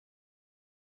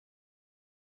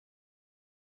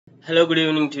Hello, good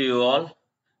evening to you all.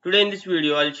 Today in this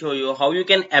video, I'll show you how you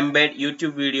can embed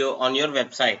YouTube video on your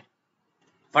website.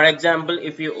 For example,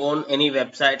 if you own any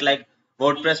website like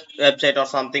WordPress website or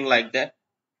something like that,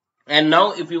 and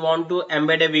now if you want to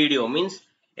embed a video, means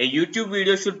a YouTube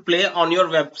video should play on your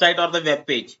website or the web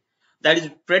page. That is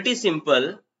pretty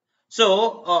simple.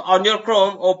 So on your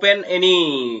Chrome, open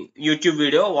any YouTube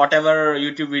video, whatever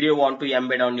YouTube video you want to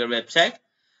embed on your website.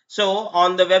 So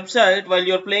on the website, while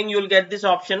you're playing, you'll get this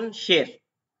option share.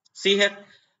 See here,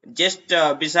 just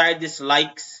beside this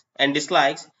likes and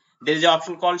dislikes, there is an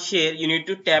option called share. You need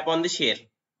to tap on the share.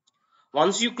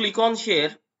 Once you click on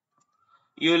share,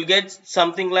 you will get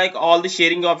something like all the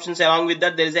sharing options. Along with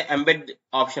that, there is an embed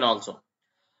option also.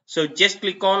 So just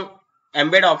click on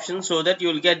embed option so that you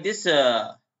will get this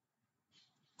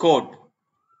code.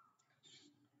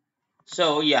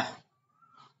 So yeah,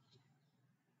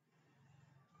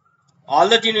 all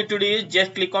that you need to do is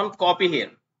just click on copy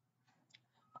here.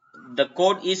 The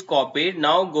code is copied.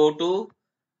 Now go to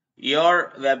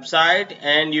your website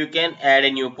and you can add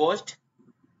a new post.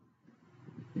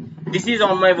 This is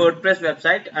on my WordPress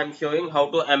website. I'm showing how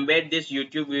to embed this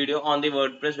YouTube video on the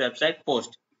WordPress website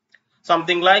post.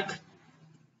 Something like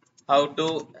how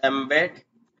to embed.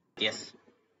 Yes.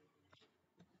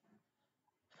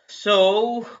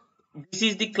 So this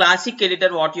is the classic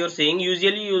editor what you're saying.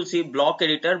 Usually you'll see block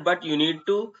editor, but you need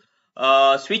to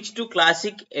switch to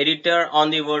classic editor on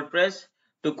the WordPress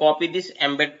to copy this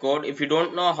embed code. If you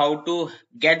don't know how to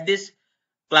get this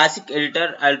classic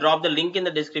editor, I'll drop the link in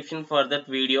the description for that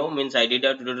video. Means I did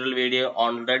a tutorial video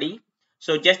already.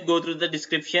 So just go through the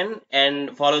description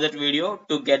and follow that video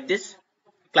to get this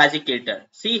classic editor.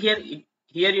 See here,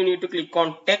 here you need to click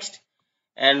on text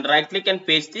and right click and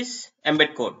paste this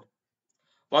embed code.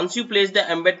 Once you place the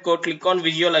embed code, click on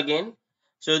visual again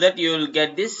so that you will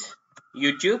get this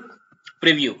YouTube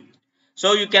preview.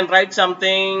 So you can write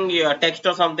something, your text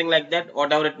or something like that,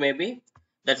 whatever it may be.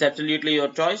 That's absolutely your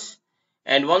choice.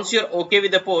 And once you're okay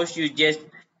with the post, you just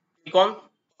click on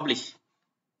publish.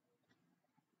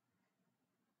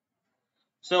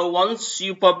 So once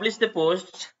you publish the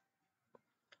post,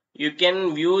 you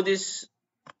can view this.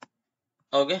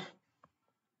 Okay.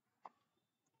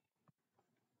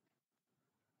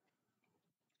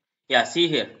 Yeah, see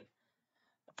here.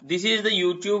 This is the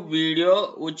YouTube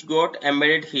video which got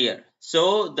embedded here.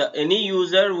 So the any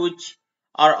user which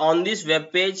are on this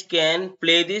web page can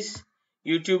play this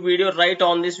YouTube video right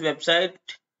on this website.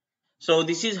 So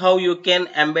this is how you can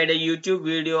embed a YouTube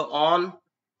video on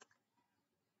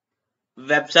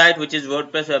website which is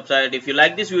WordPress website. If you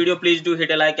like this video, please do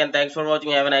hit a like and thanks for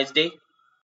watching. Have a nice day.